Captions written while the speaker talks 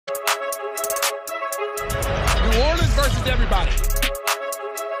versus everybody.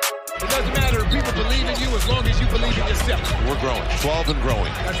 It doesn't matter if people believe in you as long as you believe in yourself. We're growing, 12 and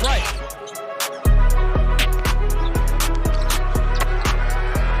growing. That's right.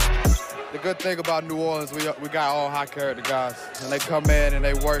 The good thing about New Orleans, we got all high character guys. And they come in and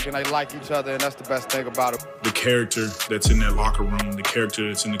they work and they like each other, and that's the best thing about it. The character that's in that locker room, the character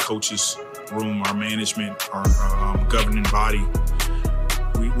that's in the coaches' room, our management, our governing body,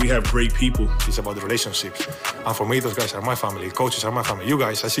 we have great people. It's about the relationships. And for me, those guys are my family. Coaches are my family. You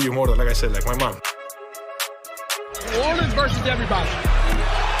guys, I see you more than, like I said, like my mom. New Orleans versus everybody.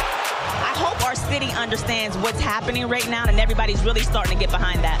 I hope our city understands what's happening right now, and everybody's really starting to get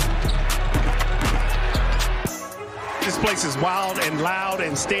behind that. This place is wild and loud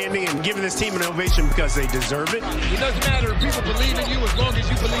and standing and giving this team an ovation because they deserve it. It doesn't matter if people believe in you as long as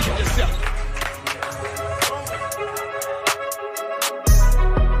you believe in yourself.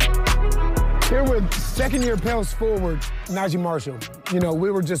 Here with second-year Pels forward, Naji Marshall. You know,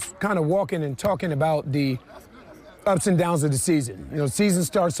 we were just kind of walking and talking about the ups and downs of the season. You know, season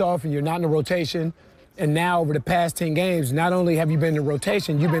starts off and you're not in a rotation, and now over the past 10 games, not only have you been in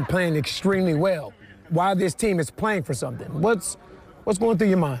rotation, you've been playing extremely well. While this team is playing for something, what's going through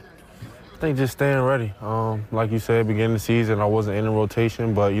your mind? I think just staying ready. Like you said, beginning of the season, I wasn't in a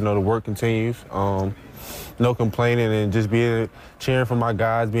rotation, but, you know, the work continues. No complaining and just cheering for my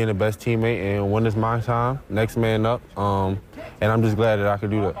guys, being the best teammate, and when it's my time, next man up. And I'm just glad that I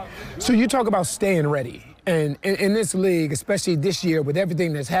could do that. So you talk about staying ready. And in this league, especially this year, with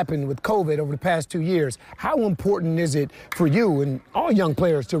everything that's happened with COVID over the past 2 years, how important is it for you and all young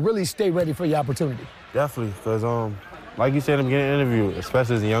players to really stay ready for your opportunity? Definitely, because like you said in the beginning of the interview,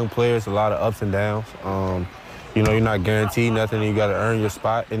 especially as a young player, it's a lot of ups and downs. You know, you're not guaranteed nothing, and you got to earn your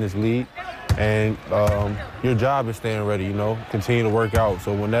spot in this league. And your job is staying ready, you know, continue to work out.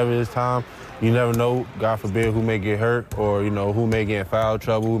 So whenever it's time, you never know, God forbid, who may get hurt or, you know, who may get in foul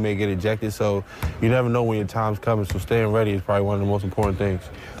trouble, who may get ejected. So you never know when your time's coming. So staying ready is probably one of the most important things.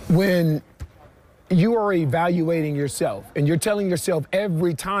 When you are evaluating yourself and you're telling yourself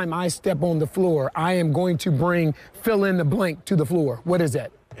every time I step on the floor, I am going to bring fill in the blank to the floor, what is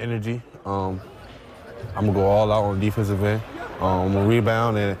that? Energy. I'm going to go all out on the defensive end. I'm going to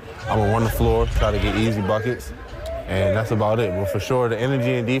rebound, and I'm going to run the floor, try to get easy buckets, and that's about it. But for sure, the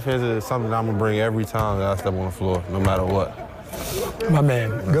energy and defense is something I'm going to bring every time that I step on the floor, no matter what. My man,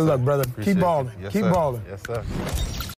 good luck, brother. Appreciate Keep balling. Yes, Keep sir. balling. Yes, sir.